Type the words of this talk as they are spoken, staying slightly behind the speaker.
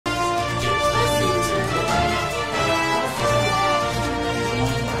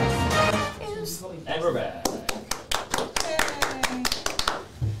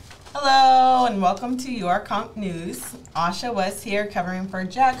and welcome to your Comp News. Asha West here covering for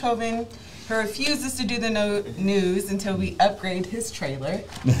Jack Hoven, who refuses to do the news until we upgrade his trailer.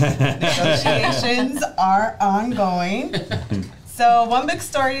 Negotiations are ongoing. So one big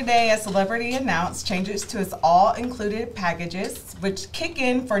story today, a celebrity announced changes to its all-included packages, which kick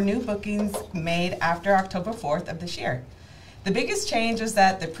in for new bookings made after October 4th of this year. The biggest change is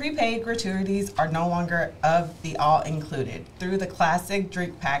that the prepaid gratuities are no longer of the all-included through the classic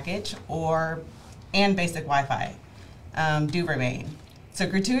drink package and basic Wi-Fi do remain. So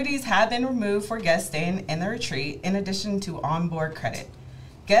gratuities have been removed for guests staying in the retreat in addition to onboard credit.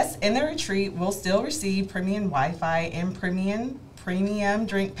 Guests in the retreat will still receive premium Wi-Fi and premium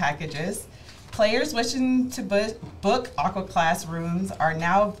drink packages. Players wishing to book Aqua Class rooms are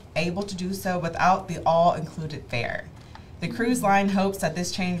now able to do so without the all-included fare. The cruise line hopes that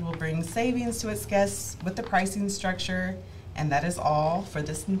this change will bring savings to its guests with the pricing structure. And that is all for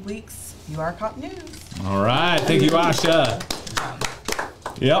this week's UR Comp News. All right. Thank you, Asha.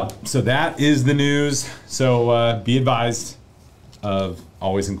 Yep. So that is the news. So be advised of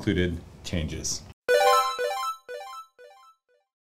always included changes.